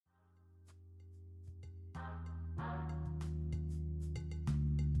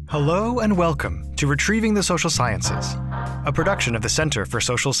Hello and welcome to Retrieving the Social Sciences, a production of the Center for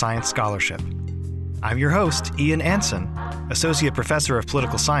Social Science Scholarship. I'm your host, Ian Anson, Associate Professor of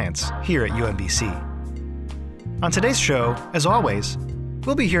Political Science here at UMBC. On today's show, as always,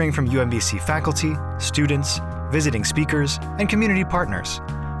 we'll be hearing from UMBC faculty, students, visiting speakers, and community partners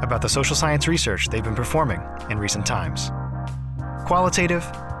about the social science research they've been performing in recent times. Qualitative,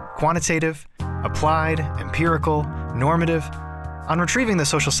 quantitative, applied, empirical, normative. On Retrieving the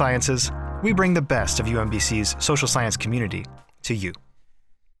Social Sciences, we bring the best of UMBC's social science community to you.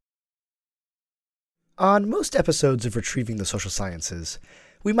 On most episodes of Retrieving the Social Sciences,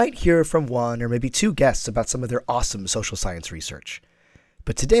 we might hear from one or maybe two guests about some of their awesome social science research.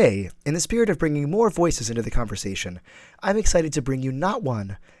 But today, in the spirit of bringing more voices into the conversation, I'm excited to bring you not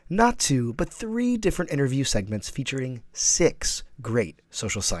one, not two, but 3 different interview segments featuring 6 great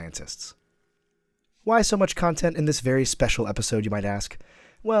social scientists. Why so much content in this very special episode, you might ask?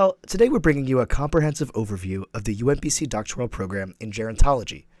 Well, today we're bringing you a comprehensive overview of the UMBC doctoral program in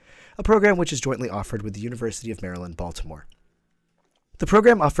gerontology, a program which is jointly offered with the University of Maryland, Baltimore. The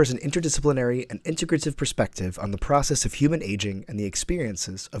program offers an interdisciplinary and integrative perspective on the process of human aging and the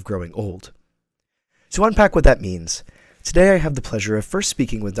experiences of growing old. To unpack what that means, today I have the pleasure of first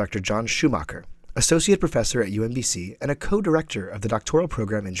speaking with Dr. John Schumacher, Associate Professor at UMBC and a co-director of the doctoral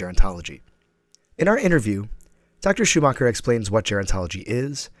program in gerontology. In our interview, Dr. Schumacher explains what gerontology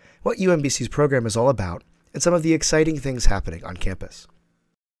is, what UMBC's program is all about, and some of the exciting things happening on campus.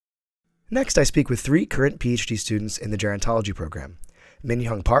 Next, I speak with 3 current PhD students in the gerontology program,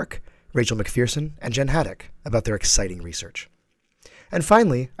 Min-Hyung Park, Rachel McPherson, and Jen Haddock, about their exciting research. And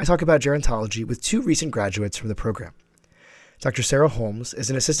finally, I talk about gerontology with 2 recent graduates from the program. Dr. Sarah Holmes is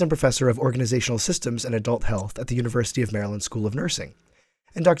an assistant professor of organizational systems and adult health at the University of Maryland School of Nursing,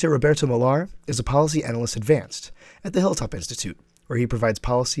 and Dr. Roberto Millar is a policy analyst advanced at the Hilltop Institute, where he provides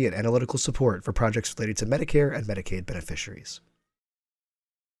policy and analytical support for projects related to Medicare and Medicaid beneficiaries.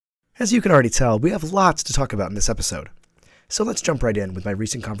 As you can already tell, we have lots to talk about in this episode. So let's jump right in with my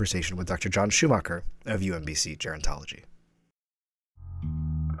recent conversation with Dr. John Schumacher of UMBC Gerontology.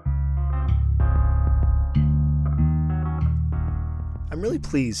 I'm really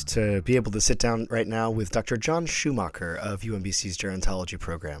pleased to be able to sit down right now with Dr. John Schumacher of UMBC's Gerontology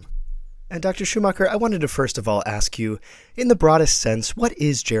program. And Dr. Schumacher, I wanted to first of all ask you, in the broadest sense, what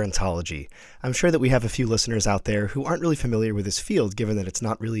is gerontology? I'm sure that we have a few listeners out there who aren't really familiar with this field, given that it's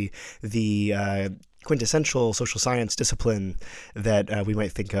not really the quintessential social science discipline that we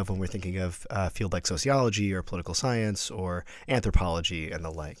might think of when we're thinking of a field like sociology or political science or anthropology and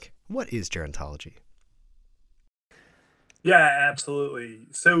the like. What is gerontology? Yeah, absolutely.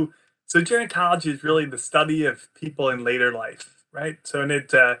 So gerontology is really the study of people in later life, right? So and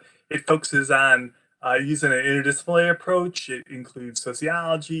it focuses on using an interdisciplinary approach. It includes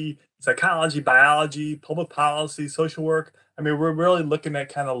sociology, psychology, biology, public policy, social work. I mean, we're really looking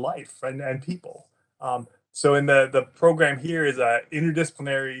at kind of life and people. So in the program here is a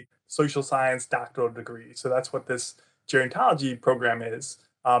interdisciplinary social science doctoral degree. So that's what this gerontology program is.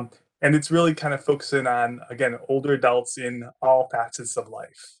 And it's really kind of focusing on, again, older adults in all facets of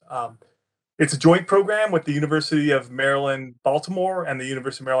life. It's a joint program with the University of Maryland, Baltimore, and the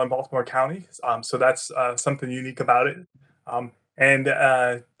University of Maryland, Baltimore County. So that's something unique about it. And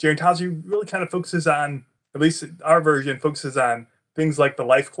gerontology really kind of focuses on, at least our version, focuses on things like the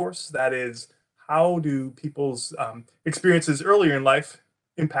life course. That is, how do people's experiences earlier in life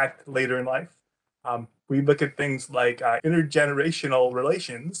impact later in life? We look at things like intergenerational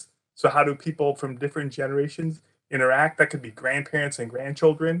relations. So how do people from different generations interact? That could be grandparents and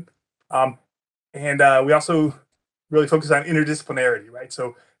grandchildren. And we also really focus on interdisciplinarity, right?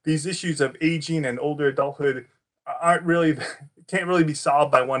 So these issues of aging and older adulthood can't really be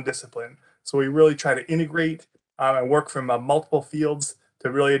solved by one discipline. So we really try to integrate and work from multiple fields to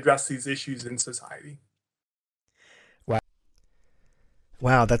really address these issues in society.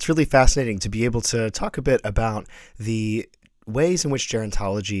 Wow, that's really fascinating to be able to talk a bit about the ways in which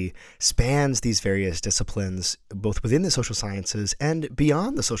gerontology spans these various disciplines, both within the social sciences and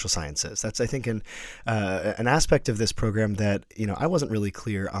beyond the social sciences. That's, I think, an aspect of this program that, I wasn't really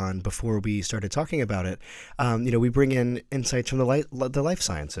clear on before we started talking about it. We bring in insights from the life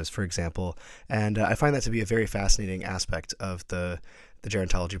sciences, for example, and I find that to be a very fascinating aspect of the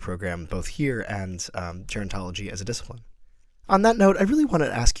gerontology program, both here and gerontology as a discipline. On that note, I really want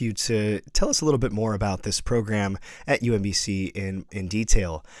to ask you to tell us a little bit more about this program at UMBC in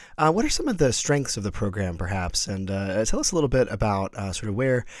detail. What are some of the strengths of the program, perhaps? And tell us a little bit about sort of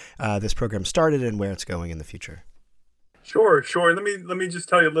where this program started and where it's going in the future. Sure. Let me just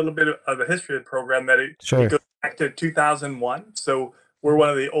tell you a little bit of the history of the program. It goes back to 2001. So we're one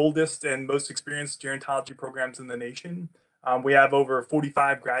of the oldest and most experienced gerontology programs in the nation. We have over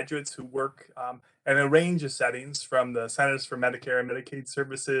 45 graduates who work in a range of settings, from the Centers for Medicare and Medicaid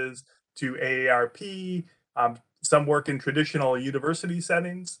Services to AARP. Some work in traditional university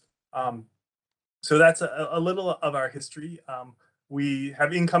settings. So that's a little of our history. We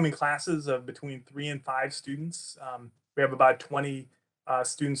have incoming classes of between 3 and 5 students. We have about 20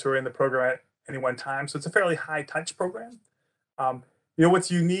 students who are in the program at any one time. So it's a fairly high touch program.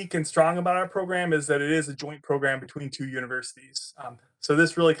 What's unique and strong about our program is that it is a joint program between 2 universities. So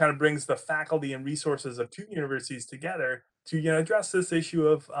this really kind of brings the faculty and resources of 2 universities together to address this issue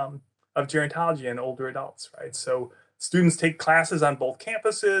of gerontology in older adults, right? So students take classes on both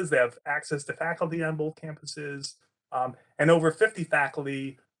campuses. They have access to faculty on both campuses, and over 50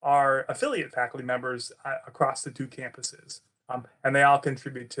 faculty are affiliate faculty members across the 2 campuses, and they all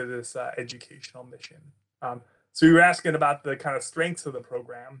contribute to this educational mission. So you were asking about the kind of strengths of the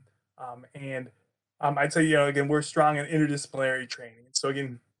program, and I'd say, again, we're strong in interdisciplinary training. So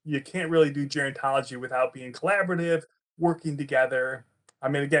again, you can't really do gerontology without being collaborative, working together. I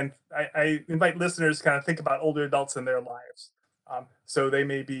mean, again, I invite listeners to kind of think about older adults in their lives. So they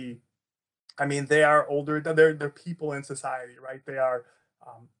may be, they are older, they're people in society, right? They are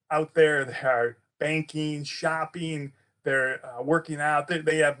out there, they are banking, shopping, they're working out,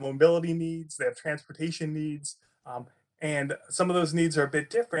 they have mobility needs, they have transportation needs, and some of those needs are a bit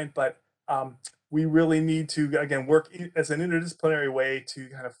different, but we really need to, again, work as an interdisciplinary way to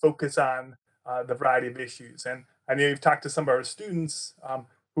kind of focus on the variety of issues. And I know you've talked to some of our students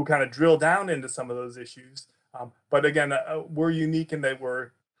who kind of drill down into some of those issues, but again, we're unique in that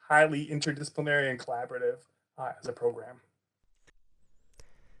we're highly interdisciplinary and collaborative as a program.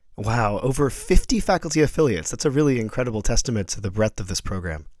 Wow, over 50 faculty affiliates. That's a really incredible testament to the breadth of this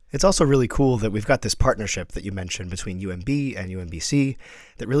program. It's also really cool that we've got this partnership that you mentioned between UMB and UMBC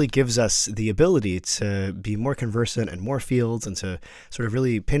that really gives us the ability to be more conversant in more fields and to sort of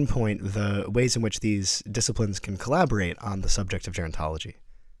really pinpoint the ways in which these disciplines can collaborate on the subject of gerontology.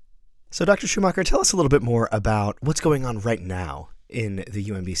 So Dr. Schumacher, tell us a little bit more about what's going on right now in the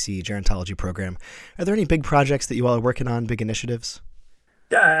UMBC gerontology program. Are there any big projects that you all are working on, big initiatives?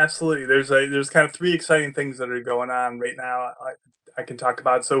 Yeah, absolutely. There's kind of 3 exciting things that are going on right now I can talk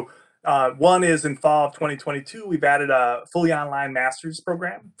about. So one is in fall of 2022, we've added a fully online master's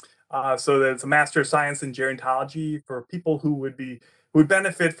program. So there's a Master of Science in Gerontology for people who would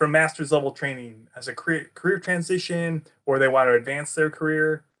benefit from master's level training as a career transition, or they want to advance their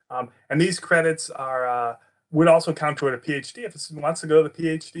career. And these credits would also count toward a PhD if someone wants to go to the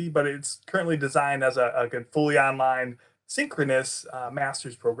PhD, but it's currently designed as a fully online synchronous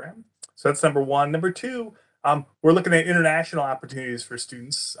master's program. So that's number one. Number 2, we're looking at international opportunities for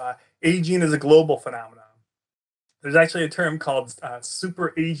students. Aging is a global phenomenon. There's actually a term called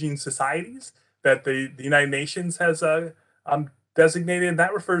super aging societies that the United Nations has designated.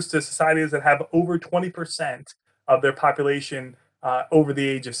 That refers to societies that have over 20% of their population over the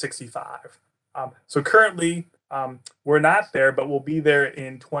age of 65. So currently, we're not there, but we'll be there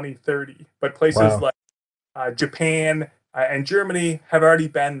in 2030. But places like Japan and Germany have already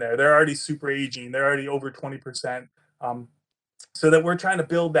been there. They're already super aging. They're already over 20%. So that we're trying to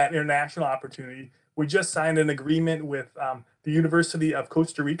build that international opportunity. We just signed an agreement with the University of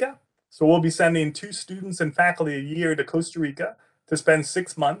Costa Rica. So we'll be sending 2 students and faculty a year to Costa Rica to spend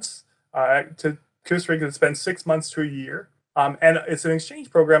 6 months, to spend 6 months to a year. And it's an exchange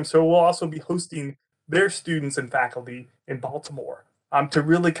program. So we'll also be hosting their students and faculty in Baltimore to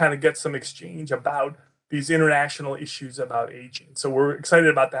really kind of get some exchange about these international issues about aging. So we're excited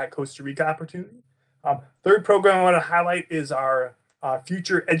about that Costa Rica opportunity. Third program I want to highlight is our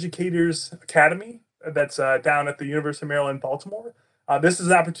Future Educators Academy that's down at the University of Maryland, Baltimore. This is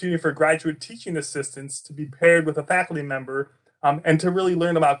an opportunity for graduate teaching assistants to be paired with a faculty member and to really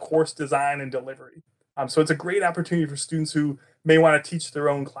learn about course design and delivery. So it's a great opportunity for students who may want to teach their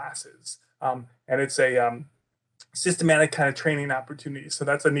own classes. And it's a systematic kind of training opportunity. So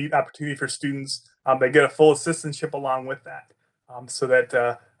that's a neat opportunity for students. They get a full assistantship along with that. So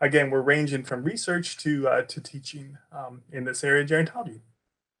that, again, we're ranging from research to teaching in this area of gerontology.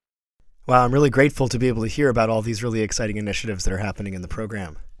 Wow, I'm really grateful to be able to hear about all these really exciting initiatives that are happening in the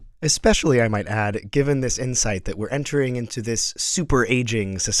program. Especially, I might add, given this insight that we're entering into this super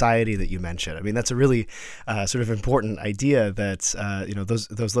aging society that you mentioned. I mean, that's a really sort of important idea that,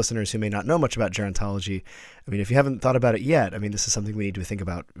 those listeners who may not know much about gerontology, I mean, if you haven't thought about it yet, I mean, this is something we need to think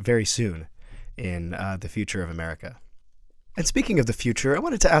about very soon in the future of America. And speaking of the future, I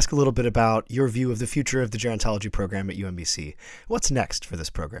wanted to ask a little bit about your view of the future of the gerontology program at UMBC. What's next for this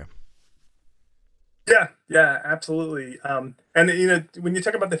program? Yeah, absolutely. And when you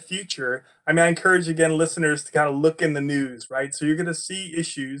talk about the future, I mean, I encourage again listeners to kind of look in the news, right? So you're going to see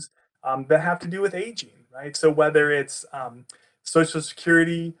issues that have to do with aging, right? So whether it's Social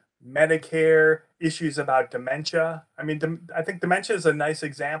Security, Medicare, issues about dementia. I mean, I think dementia is a nice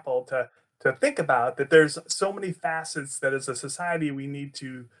example to think about that. There's so many facets that as a society we need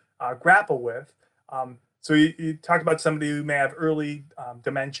to grapple with. So you talk about somebody who may have early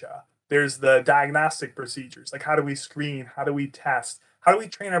dementia. There's the diagnostic procedures, like how do we screen, how do we test, how do we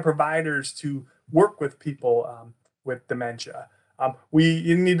train our providers to work with people with dementia.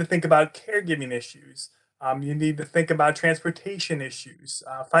 You need to think about caregiving issues. You need to think about transportation issues,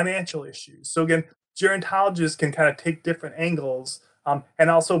 financial issues. So again, gerontologists can kind of take different angles and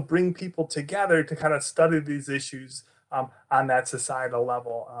also bring people together to kind of study these issues on that societal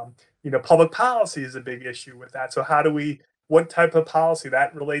level. Public policy is a big issue with that. So how do we what type of policy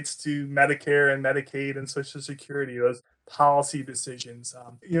that relates to Medicare and Medicaid and Social Security, those policy decisions.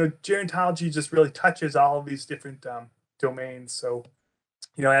 Gerontology just really touches all of these different domains. So,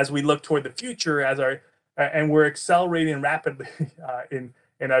 as we look toward the future, and we're accelerating rapidly in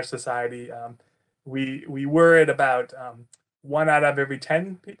our society, we were at about one out of every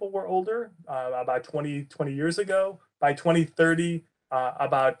 10 people were older about 20 years ago. By 2030,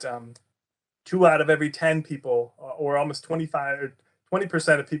 about 2 out of every 10 people, or almost 25 or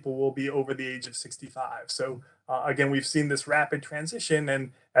 20% of people, will be over the age of 65. So again, we've seen this rapid transition,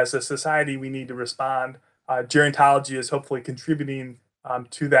 and as a society, we need to respond. Gerontology is hopefully contributing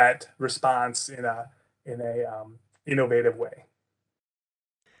to that response in a innovative way.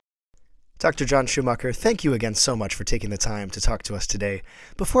 Dr. John Schumacher, thank you again so much for taking the time to talk to us today.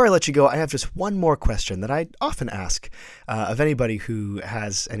 Before I let you go, I have just one more question that I often ask of anybody who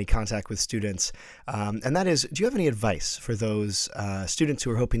has any contact with students, and that is, do you have any advice for those students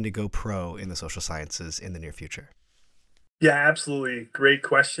who are hoping to go pro in the social sciences in the near future? Yeah, absolutely. Great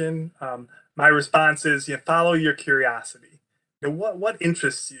question. My response is, follow your curiosity. What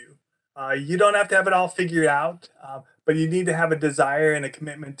interests you? You don't have to have it all figured out, but you need to have a desire and a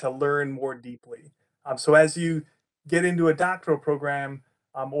commitment to learn more deeply. So as you get into a doctoral program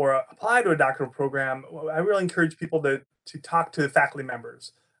or apply to a doctoral program, I really encourage people to talk to the faculty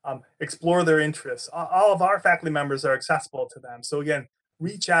members, explore their interests. All of our faculty members are accessible to them. So again,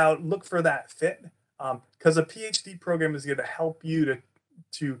 reach out, look for that fit, because a PhD program is going to help you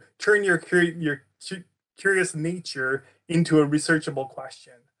to turn your curious nature into a researchable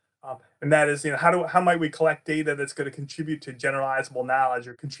question. And that is, how might we collect data that's going to contribute to generalizable knowledge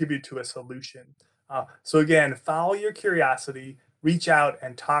or contribute to a solution? So again, follow your curiosity, reach out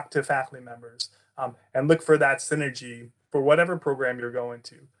and talk to faculty members, and look for that synergy for whatever program you're going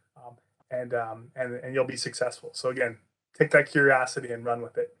to, and you'll be successful. So again, take that curiosity and run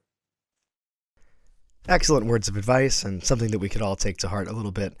with it. Excellent words of advice, and something that we could all take to heart a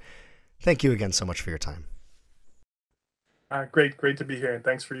little bit. Thank you again so much for your time. Great to be here, and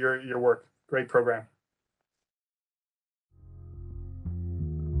thanks for your work. Great program.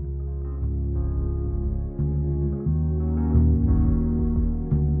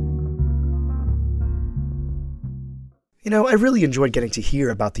 I really enjoyed getting to hear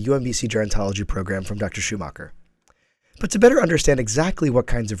about the UMBC Gerontology program from Dr. Schumacher. But to better understand exactly what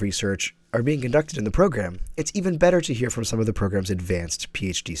kinds of research are being conducted in the program, it's even better to hear from some of the program's advanced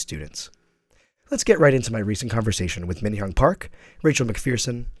PhD students. Let's get right into my recent conversation with Minhyung Park, Rachel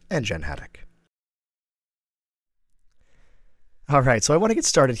McPherson, and Jen Haddock. All right, so I want to get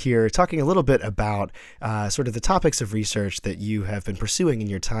started here talking a little bit about sort of the topics of research that you have been pursuing in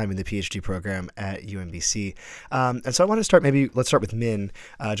your time in the PhD program at UMBC. And so I want to start, let's start with Min,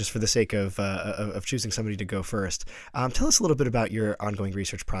 just for the sake of choosing somebody to go first. Tell us a little bit about your ongoing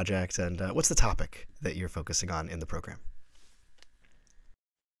research project and what's the topic that you're focusing on in the program?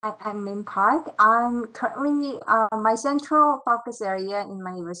 I'm Min Park. I'm currently, my central focus area in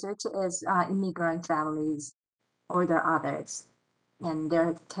my research is immigrant families or their others and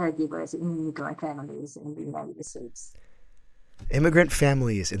their caregivers in immigrant families in the United States. Immigrant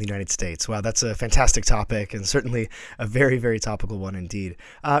families in the United States. Wow, that's a fantastic topic and certainly a very, very topical one indeed.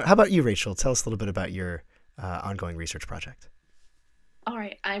 How about you, Rachel? Tell us a little bit about your ongoing research project. All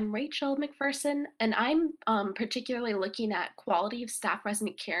right, I'm Rachel McPherson, and I'm particularly looking at quality of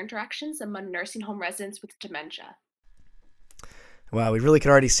staff-resident care interactions among nursing home residents with dementia. Wow, we really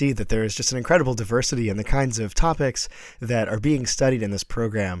can already see that there is just an incredible diversity in the kinds of topics that are being studied in this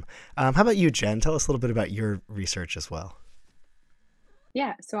program. How about you, Jen? Tell us a little bit about your research as well.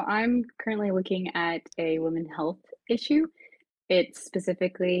 Yeah, so I'm currently looking at a women's health issue. It's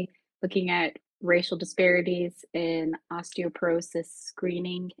specifically looking at racial disparities in osteoporosis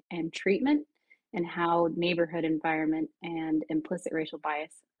screening and treatment, and how neighborhood environment and implicit racial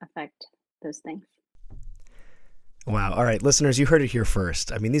bias affect those things. Wow. All right, listeners, you heard it here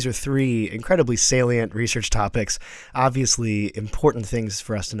first. I mean, these are three incredibly salient research topics, obviously important things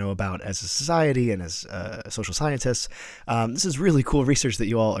for us to know about as a society and as social scientists. This is really cool research that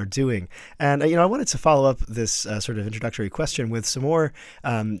you all are doing. And, I wanted to follow up this sort of introductory question with some more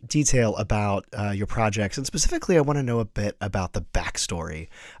detail about your projects. And specifically, I want to know a bit about the backstory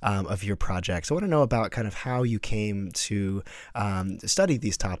of your projects. I want to know about kind of how you came to study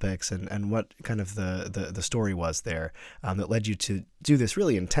these topics and what kind of the story was there that led you to do this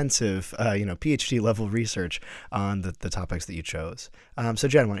really intensive, PhD level research on the topics that you chose. So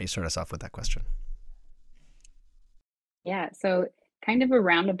Jen, why don't you start us off with that question? Yeah, so kind of a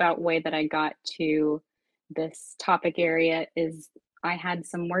roundabout way that I got to this topic area is I had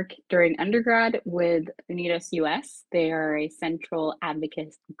some work during undergrad with Unidos US. They are a central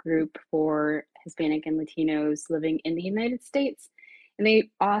advocate group for Hispanic and Latinos living in the United States. And they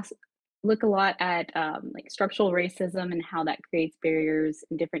also look a lot at like structural racism and how that creates barriers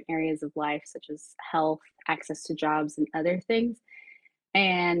in different areas of life, such as health, access to jobs, and other things.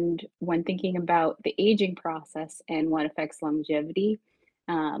 And when thinking about the aging process and what affects longevity,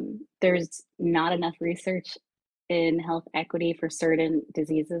 there's not enough research in health equity for certain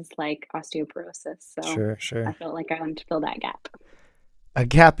diseases like osteoporosis. So I Sure. felt like I wanted to fill that gap. A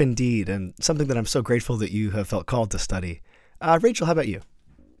gap indeed, and something that I'm so grateful that you have felt called to study. Rachel, how about you?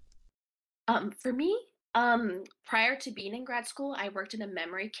 For me, prior to being in grad school, I worked in a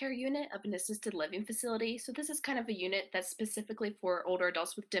memory care unit of an assisted living facility. So this is kind of a unit that's specifically for older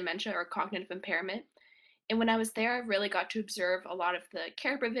adults with dementia or cognitive impairment. And when I was there, I really got to observe a lot of the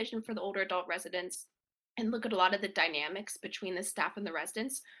care provision for the older adult residents and look at a lot of the dynamics between the staff and the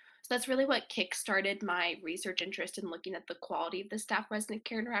residents. So that's really what kickstarted my research interest in looking at the quality of the staff resident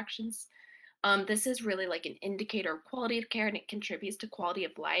care interactions. This is really like an indicator of quality of care and it contributes to quality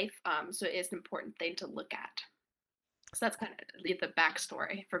of life. So it is an important thing to look at. So that's kind of the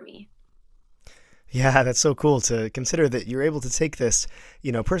backstory for me. Yeah, that's so cool to consider that you're able to take this,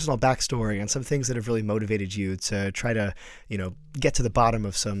 personal backstory and some things that have really motivated you to try to, get to the bottom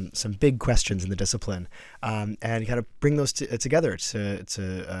of some big questions in the discipline, and kind of bring those together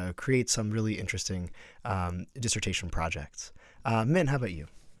to create some really interesting dissertation projects. Min, how about you?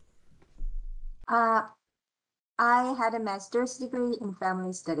 Uh, I had a master's degree in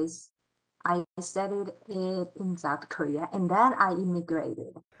family studies. I studied it in South Korea and then I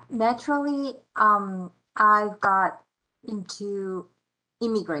immigrated. Naturally, I got into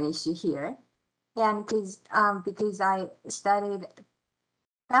immigrant issue here. And because I studied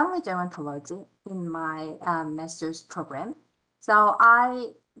family gerontology in my master's program. So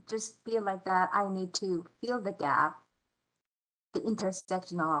I just feel like that I need to fill the gap, the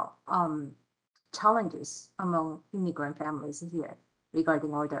intersectional challenges among immigrant families here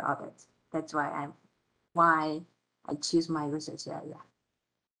regarding older adults. That's why I choose my research area.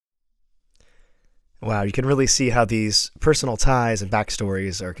 Wow, you can really see how these personal ties and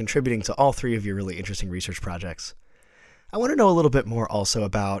backstories are contributing to all three of your really interesting research projects. I want to know a little bit more also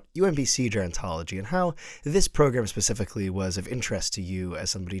about UMBC gerontology and how this program specifically was of interest to you as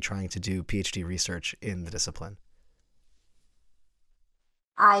somebody trying to do PhD research in the discipline.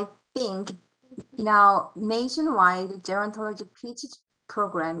 I think now nationwide gerontology PhD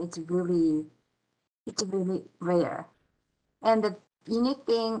program it's really rare. And the unique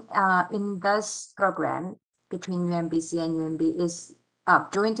thing in this program between UMBC and UMB is a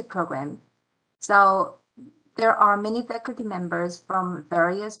joint program. So there are many faculty members from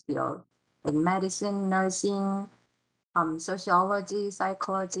various fields like medicine, nursing, sociology,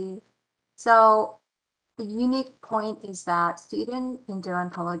 psychology. So the unique point is that student in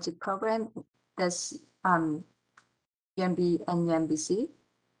gerontology program, this UMB and UMBC,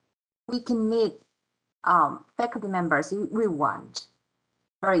 we can meet faculty members we want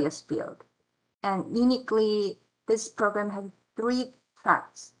various field. And uniquely, this program has 3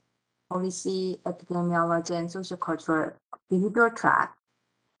 tracks: policy, epidemiology, and sociocultural behavioral track,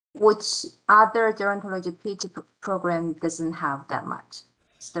 which other gerontology PhD program doesn't have that much.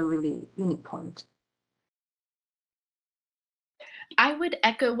 It's the really unique point. I would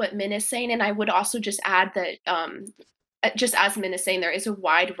echo what Min is saying, and I would also just add that, just as Min is saying, there is a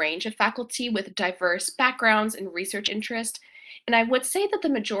wide range of faculty with diverse backgrounds and research interest. And I would say that the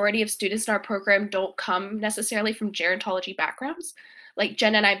majority of students in our program don't come necessarily from gerontology backgrounds. Like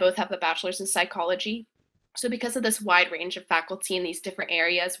Jen and I both have a bachelor's in psychology. So because of this wide range of faculty in these different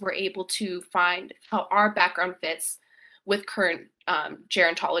areas, we're able to find how our background fits with current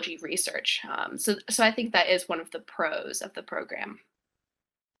gerontology research. So I think that is one of the pros of the program.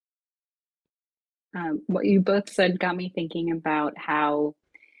 What you both said got me thinking about how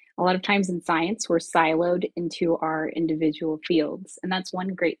a lot of times in science, we're siloed into our individual fields. And that's one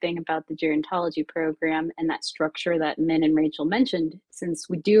great thing about the gerontology program and that structure that Min and Rachel mentioned, since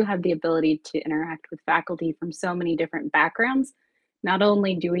we do have the ability to interact with faculty from so many different backgrounds. Not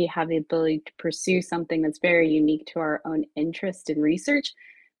only do we have the ability to pursue something that's very unique to our own interest in research,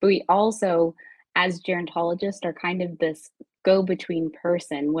 but we also, as gerontologists, are kind of this go-between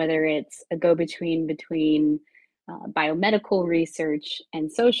person, whether it's a go-between between biomedical research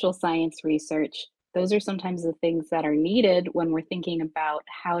and social science research. Those are sometimes the things that are needed when we're thinking about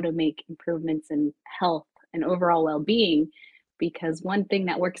how to make improvements in health and overall well-being, because one thing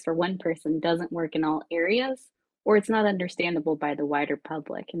that works for one person doesn't work in all areas, or it's not understandable by the wider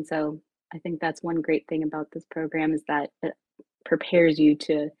public. And so I think that's one great thing about this program, is that it prepares you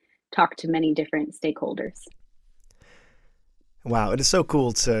to talk to many different stakeholders. Wow, it is so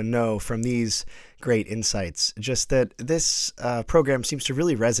cool to know from these great insights just that this program seems to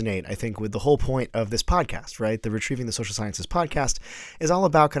really resonate, I think, with the whole point of this podcast, right? The Retrieving the Social Sciences podcast is all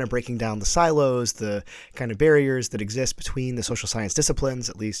about kind of breaking down the silos, the kind of barriers that exist between the social science disciplines,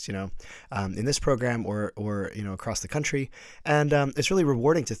 at least, in this program or across the country. And it's really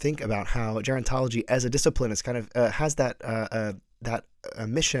rewarding to think about how gerontology as a discipline is kind of has that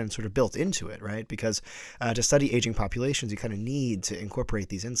mission sort of built into it, right? Because to study aging populations, you kind of need to incorporate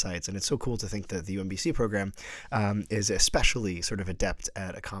these insights. And it's so cool to think that the UMBC program is especially sort of adept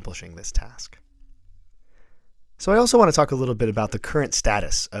at accomplishing this task. So I also want to talk a little bit about the current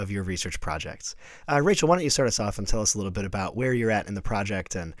status of your research projects. Rachel, why don't you start us off and tell us a little bit about where you're at in the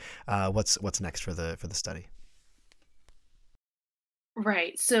project and what's next for the study?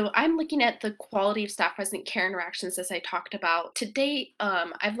 Right. So I'm looking at the quality of staff resident care interactions as I talked about. To date,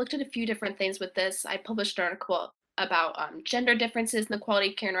 I've looked at a few different things with this. I published an article about gender differences in the quality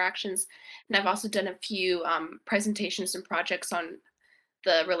of care interactions, and I've also done a few presentations and projects on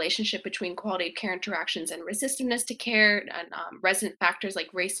the relationship between quality of care interactions and resistiveness to care, and resident factors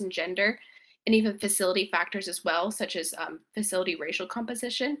like race and gender, and even facility factors as well, such as facility racial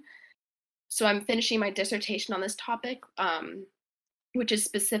composition. So I'm finishing my dissertation on this topic, which is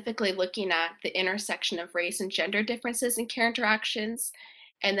specifically looking at the intersection of race and gender differences in care interactions,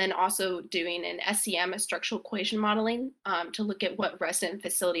 and then also doing an SEM, a structural equation modeling, to look at what resident and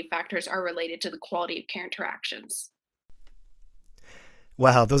facility factors are related to the quality of care interactions.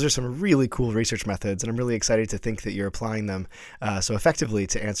 Wow, those are some really cool research methods, and I'm really excited to think that you're applying them so effectively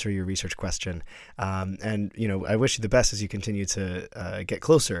to answer your research question. And I wish you the best as you continue to get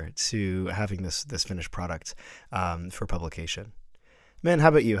closer to having this finished product for publication. Man, how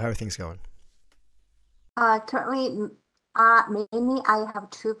about you? How are things going? Currently, mainly I have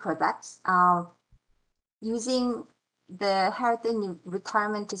two products. Using the Health and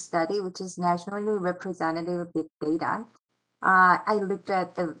Retirement Study, which is nationally representative big data, I looked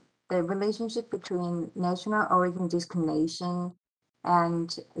at the relationship between national origin discrimination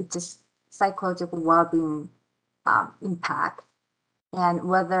and just psychological well-being impact, and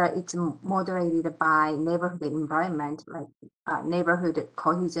whether it's moderated by neighborhood environment, like neighborhood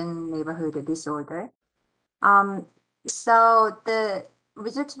cohesion, neighborhood disorder. So the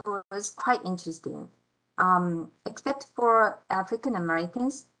research was quite interesting. Except for African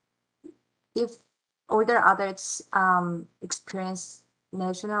Americans, if older adults experience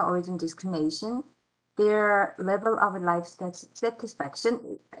national origin discrimination, their level of life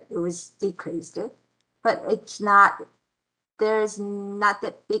satisfaction it was decreased, but there's not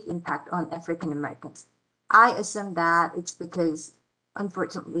that big impact on African Americans. I assume that it's because,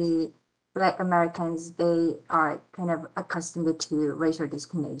 unfortunately, Black Americans, they are kind of accustomed to racial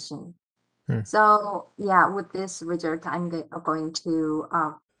discrimination. So yeah, with this result, I'm going to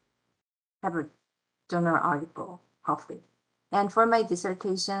have a journal article, hopefully. And for my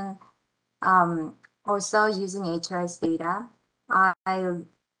dissertation, also using HRS data, I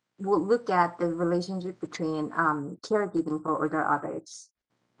will look at the relationship between caregiving for older adults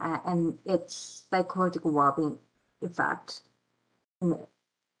and its psychological well-being effect in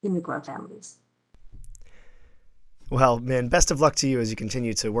immigrant families. Well, man, best of luck to you as you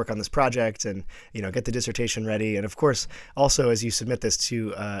continue to work on this project and, get the dissertation ready. And of course, also as you submit this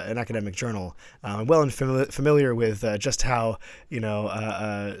to an academic journal, I'm well and familiar with just how,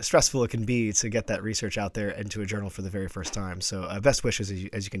 stressful it can be to get that research out there into a journal for the very first time. So best wishes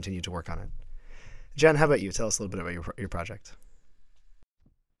as you continue to work on it. Jen, how about you? Tell us a little bit about your project.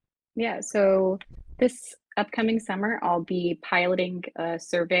 Yeah, so this upcoming summer, I'll be piloting a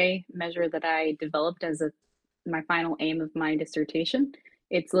survey measure that I developed as my final aim of my dissertation.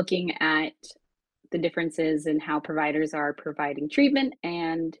 It's looking at the differences in how providers are providing treatment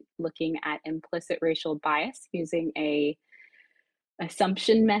and looking at implicit racial bias using a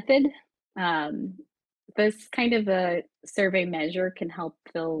assumption method. Um, this kind of a survey measure can help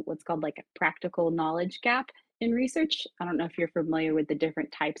fill what's called like a practical knowledge gap in research. I don't know if you're familiar with the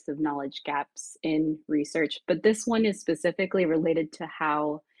different types of knowledge gaps in research, but this one is specifically related to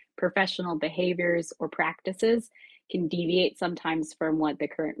how professional behaviors or practices can deviate sometimes from what the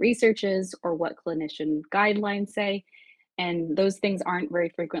current research is or what clinician guidelines say. And those things aren't very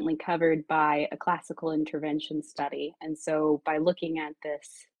frequently covered by a classical intervention study. And so by looking at this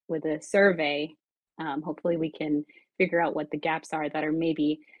with a survey, hopefully we can figure out what the gaps are that are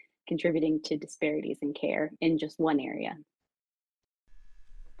maybe contributing to disparities in care in just one area.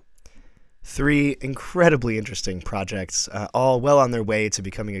 3 incredibly interesting projects, all well on their way to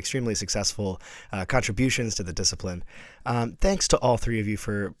becoming extremely successful contributions to the discipline. Thanks to all 3 of you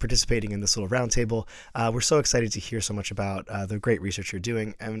for participating in this little roundtable. We're so excited to hear so much about the great research you're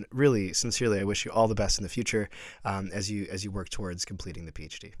doing, and really, sincerely, I wish you all the best in the future as you work towards completing the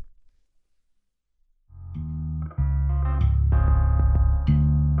PhD.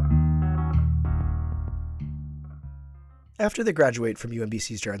 After they graduate from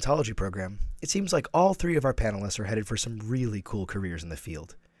UMBC's gerontology program, it seems like all 3 of our panelists are headed for some really cool careers in the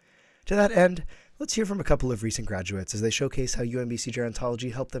field. To that end, let's hear from a couple of recent graduates as they showcase how UMBC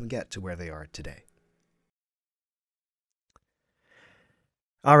gerontology helped them get to where they are today.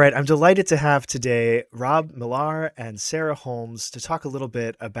 All right, I'm delighted to have today Rob Millar and Sarah Holmes to talk a little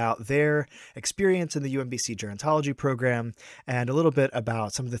bit about their experience in the UMBC gerontology program and a little bit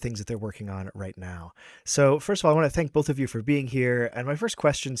about some of the things that they're working on right now. So first of all, I want to thank both of you for being here. And my first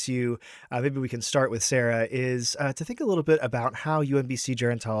question to you, maybe we can start with Sarah, is to think a little bit about how UMBC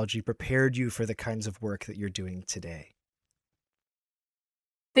gerontology prepared you for the kinds of work that you're doing today.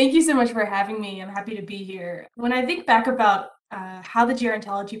 Thank you so much for having me. I'm happy to be here. When I think back about how the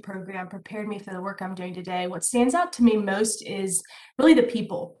gerontology program prepared me for the work I'm doing today, what stands out to me most is really the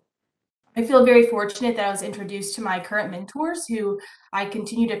people. I feel very fortunate that I was introduced to my current mentors who I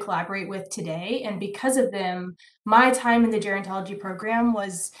continue to collaborate with today. And because of them, my time in the gerontology program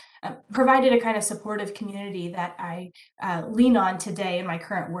was provided a kind of supportive community that I lean on today in my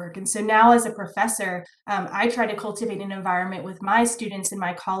current work. And so now as a professor, I try to cultivate an environment with my students and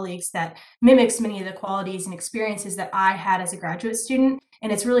my colleagues that mimics many of the qualities and experiences that I had as a graduate student.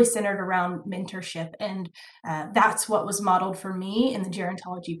 And it's really centered around mentorship. And that's what was modeled for me in the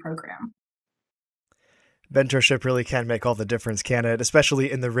gerontology program. Mentorship really can make all the difference, can it? Especially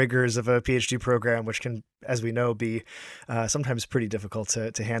in the rigors of a PhD program, which can, as we know, be sometimes pretty difficult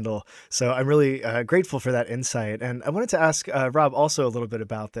to handle. So I'm really grateful for that insight. And I wanted to ask Rob also a little bit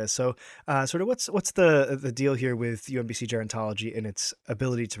about this. So sort of what's the deal here with UMBC gerontology and its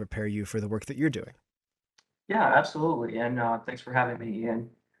ability to prepare you for the work that you're doing? Yeah, absolutely. And thanks for having me, Ian.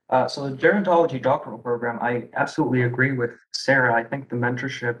 So the gerontology doctoral program, I absolutely agree with Sarah. I think the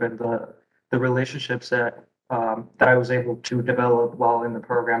mentorship and the relationships that I was able to develop while in the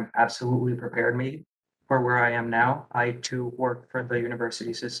program absolutely prepared me for where I am now. I too work for the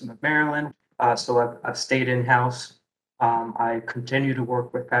University System of Maryland, so I've stayed in-house. I continue to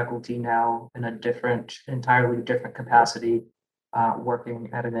work with faculty now in a entirely different capacity, working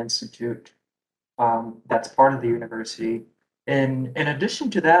at an institute that's part of the university. In addition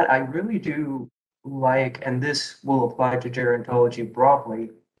to that, I really do like, and this will apply to gerontology broadly,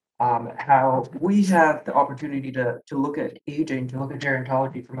 how we have the opportunity to look at aging, to look at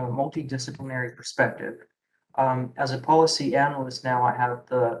gerontology from a multidisciplinary perspective. As a policy analyst now, I have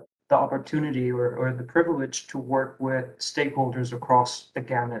the opportunity or the privilege to work with stakeholders across the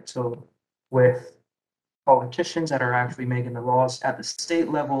gamut. So with politicians that are actually making the laws at the state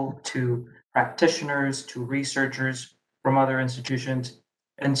level, to practitioners, to researchers from other institutions.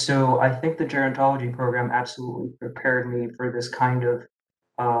 And so I think the gerontology program absolutely prepared me for this kind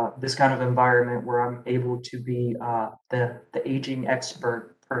of environment where I'm able to be the aging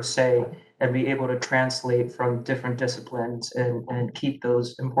expert per se, and be able to translate from different disciplines and keep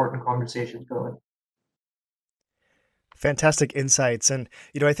those important conversations going. Fantastic insights. And,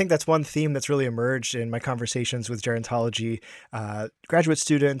 I think that's one theme that's really emerged in my conversations with gerontology graduate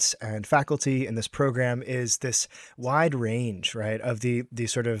students and faculty in this program is this wide range, right, of the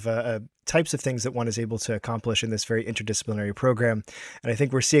sort of types of things that one is able to accomplish in this very interdisciplinary program. And I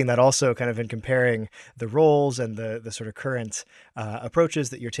think we're seeing that also kind of in comparing the roles and the sort of current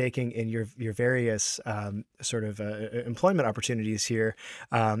approaches that you're taking in your various sort of employment opportunities here.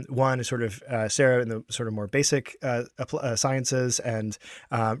 One is sort of Sarah in the sort of more basic sciences, and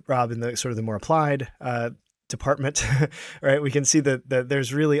Rob in the sort of the more applied department, right? We can see that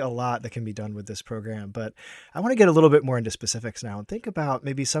there's really a lot that can be done with this program. But I want to get a little bit more into specifics now and think about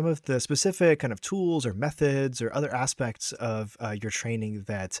maybe some of the specific kind of tools or methods or other aspects of your training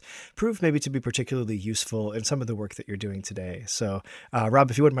that prove maybe to be particularly useful in some of the work that you're doing today. So, Rob,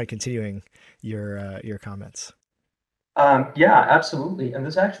 if you wouldn't mind continuing your comments. Yeah, absolutely. And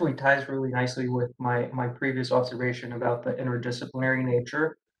this actually ties really nicely with my previous observation about the interdisciplinary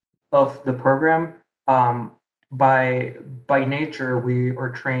nature of the program. Um, by nature, we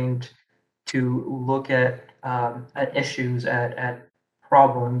are trained to look at issues, at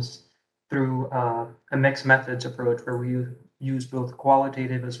problems through a mixed methods approach where we use both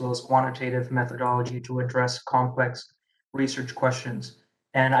qualitative as well as quantitative methodology to address complex research questions.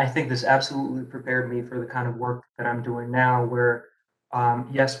 And I think this absolutely prepared me for the kind of work that I'm doing now, where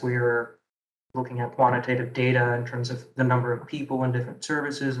yes, we're looking at quantitative data in terms of the number of people in different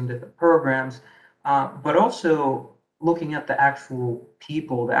services and different programs, but also looking at the actual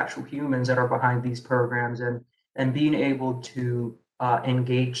people, the actual humans that are behind these programs, and being able to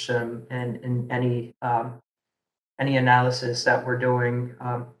engage them in any analysis that we're doing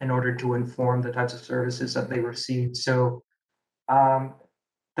in order to inform the types of services that they receive. So um,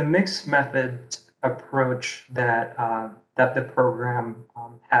 the mixed method approach that the program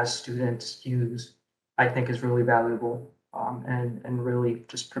has students use, I think, is really valuable, and really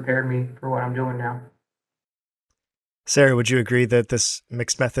just prepared me for what I'm doing now. Sarah, would you agree that this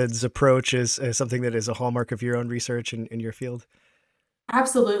mixed methods approach is something that is a hallmark of your own research in your field?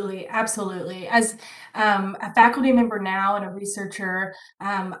 Absolutely, absolutely. As a faculty member now and a researcher,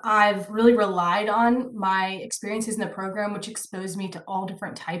 I've really relied on my experiences in the program, which exposed me to all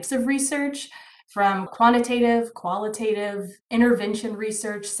different types of research, from quantitative, qualitative, intervention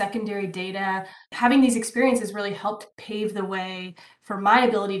research, secondary data. Having these experiences really helped pave the way for my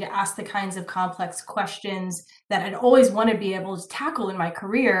ability to ask the kinds of complex questions that I'd always want to be able to tackle in my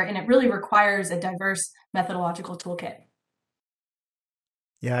career. And it really requires a diverse methodological toolkit.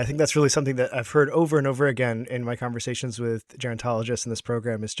 Yeah, I think that's really something that I've heard over and over again in my conversations with gerontologists in this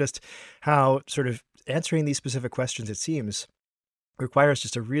program is just how sort of answering these specific questions, it seems, requires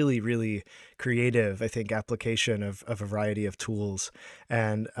just a really, really creative, I think, application of a variety of tools.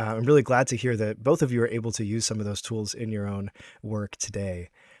 And I'm really glad to hear that both of you are able to use some of those tools in your own work today.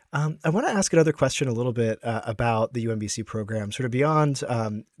 I want to ask another question a little bit about the UMBC program, sort of beyond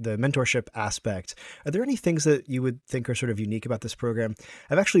the mentorship aspect. Are there any things that you would think are sort of unique about this program?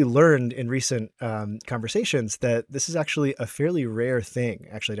 I've actually learned in recent conversations that this is actually a fairly rare thing,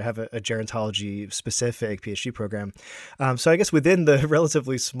 actually, to have a gerontology specific PhD program. So I guess within the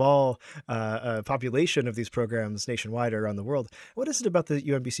relatively small population of these programs nationwide or around the world, what is it about the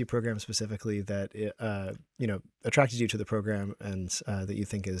UMBC program specifically that attracted you to the program and that you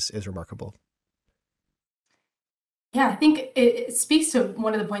think is remarkable? Yeah, I think it speaks to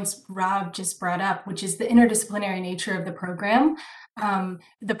one of the points Rob just brought up, which is the interdisciplinary nature of the program.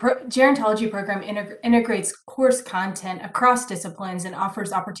 Gerontology program integrates course content across disciplines and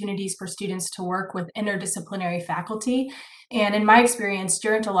offers opportunities for students to work with interdisciplinary faculty. And in my experience,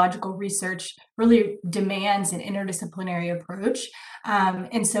 gerontological research really demands an interdisciplinary approach.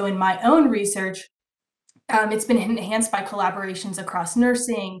 And so in my own research, it's been enhanced by collaborations across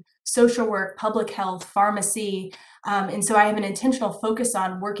nursing, social work, public health, pharmacy. And so I have an intentional focus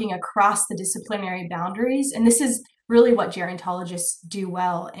on working across the disciplinary boundaries. And this is really what gerontologists do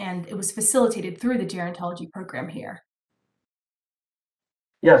well. And it was facilitated through the gerontology program here.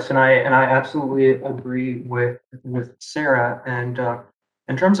 Yes, and I absolutely agree with Sarah. And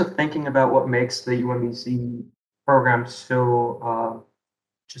in terms of thinking about what makes the UMBC program so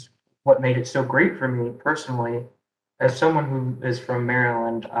just what made it so great for me personally, as someone who is from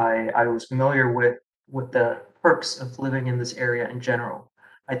Maryland, I was familiar with the perks of living in this area in general.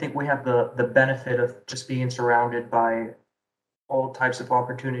 I think we have the benefit of just being surrounded by all types of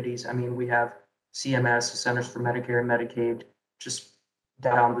opportunities. I mean, we have CMS, the Centers for Medicare and Medicaid, just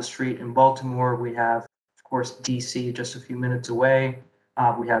down the street in Baltimore. We have, of course, DC just a few minutes away.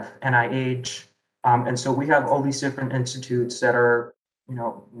 We have NIH. And so we have all these different institutes that are,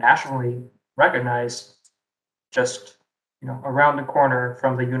 nationally recognized just, around the corner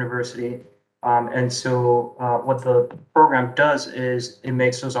from the university. And so what the program does is it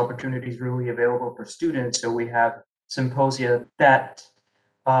makes those opportunities really available for students. So we have symposia that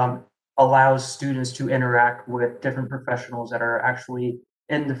um, allows students to interact with different professionals that are actually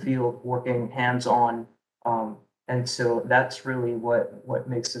in the field working hands-on. And so that's really what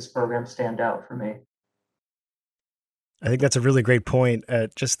makes this program stand out for me. I think that's a really great point.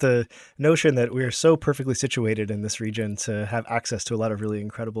 Just the notion that we are so perfectly situated in this region to have access to a lot of really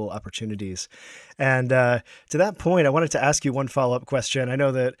incredible opportunities. And to that point, I wanted to ask you one follow-up question. I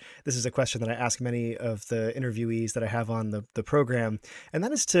know that this is a question that I ask many of the interviewees that I have on the program, and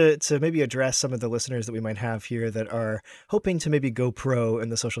that is to maybe address some of the listeners that we might have here that are hoping to maybe go pro in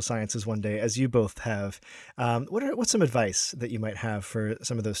the social sciences one day, as you both have. What's some advice that you might have for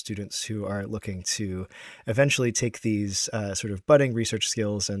some of those students who are looking to eventually take these sort of budding research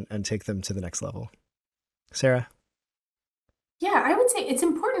skills and take them to the next level? Sarah? Yeah, I would say it's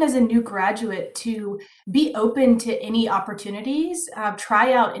important as a new graduate to be open to any opportunities,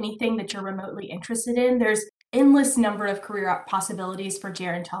 try out anything that you're remotely interested in. There's endless number of career possibilities for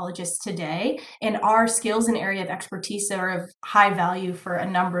gerontologists today, and our skills and area of expertise are of high value for a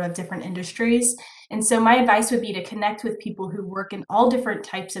number of different industries. And so my advice would be to connect with people who work in all different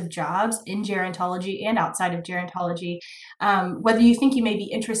types of jobs in gerontology and outside of gerontology. Whether you think you may be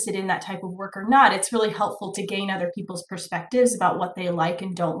interested in that type of work or not, it's really helpful to gain other people's perspectives about what they like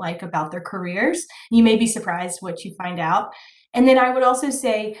and don't like about their careers. You may be surprised what you find out. And then I would also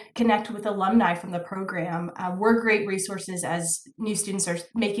say connect with alumni from the program. We're great resources as new students are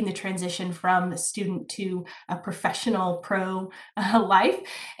making the transition from a student to a professional pro life.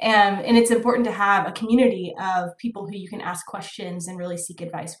 And it's important to have a community of people who you can ask questions and really seek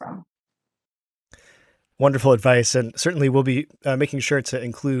advice from. Wonderful advice. And certainly we'll be making sure to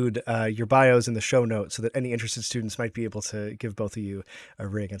include your bios in the show notes so that any interested students might be able to give both of you a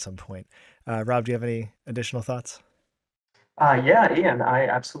ring at some point. Rob, do you have any additional thoughts? Yeah, Ian, I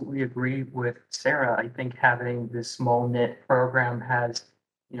absolutely agree with Sarah. I think having this small knit program has,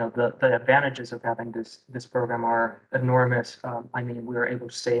 the advantages of having this program are enormous. I mean, we were able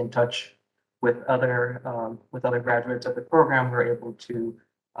to stay in touch with other graduates of the program. We're able to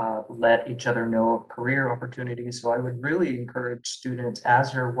let each other know of career opportunities. So I would really encourage students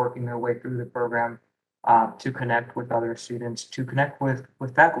as they're working their way through the program to connect with other students, to connect with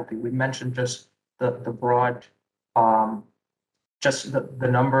faculty. We mentioned just the broad just the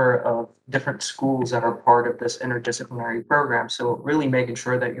number of different schools that are part of this interdisciplinary program. So really making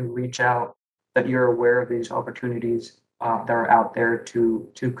sure that you reach out, that you're aware of these opportunities that are out there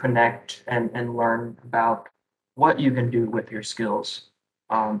to connect and learn about what you can do with your skills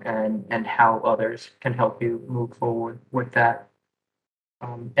and how others can help you move forward with that.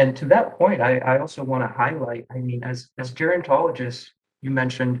 And to that point, I also want to highlight, I mean, as gerontologists, you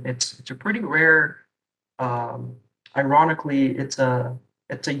mentioned it's a pretty rare ironically, it's a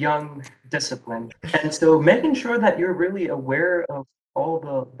young discipline. And so making sure that you're really aware of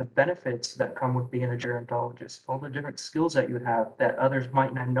all the benefits that come with being a gerontologist, all the different skills that you have that others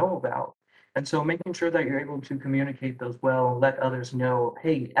might not know about. And so making sure that you're able to communicate those well and let others know,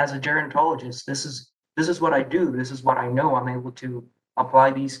 hey, as a gerontologist, this is what I do, this is what I know. I'm able to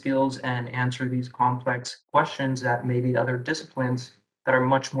apply these skills and answer these complex questions that maybe other disciplines that are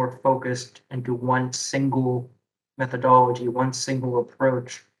much more focused into one single methodology, one single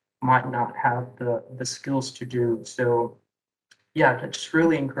approach might not have the skills to do. So yeah, to just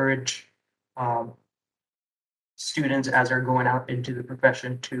really encourage students as they're going out into the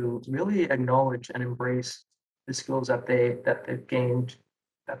profession to really acknowledge and embrace the skills that they've gained,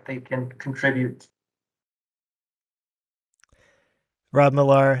 that they can contribute. Rob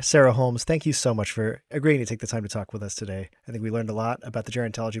Millar, Sarah Holmes, thank you so much for agreeing to take the time to talk with us today. I think we learned a lot about the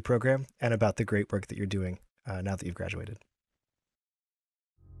gerontology program and about the great work that you're doing now that you've graduated.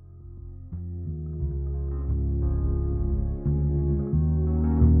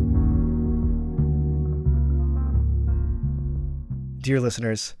 Dear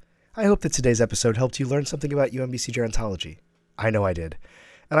listeners, I hope that today's episode helped you learn something about UMBC gerontology. I know I did.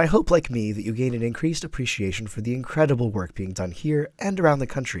 And I hope, like me, that you gain an increased appreciation for the incredible work being done here and around the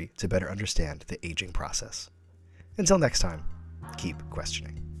country to better understand the aging process. Until next time, keep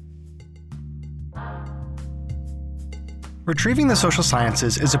questioning. Retrieving the Social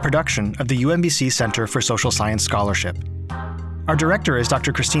Sciences is a production of the UMBC Center for Social Science Scholarship. Our director is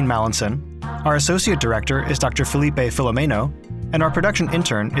Dr. Christine Mallinson, our associate director is Dr. Felipe Filomeno, and our production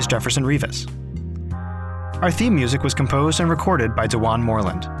intern is Jefferson Rivas. Our theme music was composed and recorded by Dewan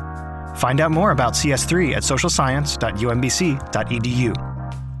Moreland. Find out more about CS3 at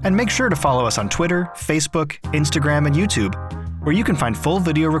socialscience.umbc.edu. And make sure to follow us on Twitter, Facebook, Instagram, and YouTube, where you can find full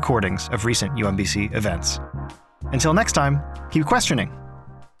video recordings of recent UMBC events. Until next time, keep questioning.